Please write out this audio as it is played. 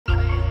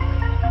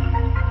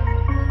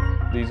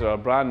These are our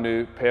brand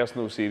new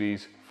personal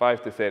series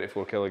 5 to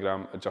 34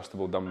 kilogram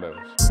adjustable dumbbells.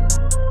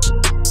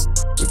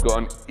 We've got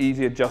an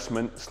easy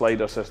adjustment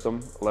slider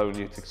system allowing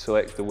you to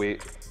select the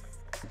weight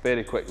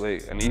very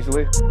quickly and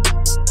easily.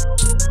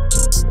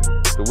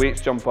 The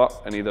weights jump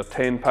up in either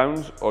 10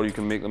 pounds or you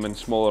can make them in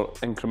smaller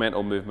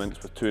incremental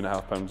movements with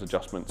 2.5 pounds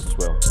adjustments as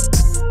well.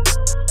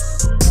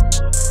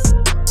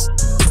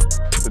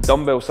 The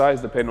dumbbell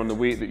size depends on the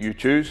weight that you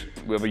choose.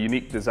 We have a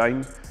unique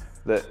design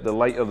that the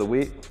lighter the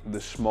weight,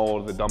 the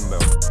smaller the dumbbell.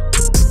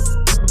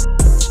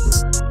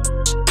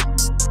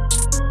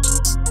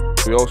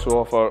 We also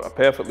offer a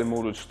perfectly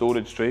moulded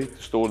storage tray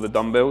to store the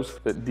dumbbells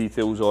that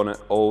details on it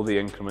all the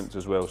increments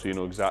as well, so you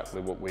know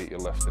exactly what weight you're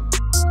lifting.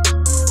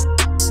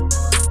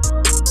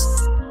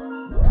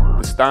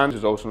 The stand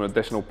is also an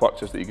additional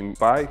purchase that you can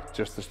buy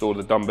just to store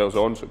the dumbbells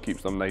on, so it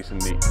keeps them nice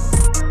and neat.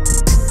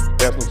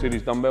 Personal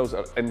Series dumbbells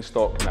are in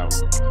stock now.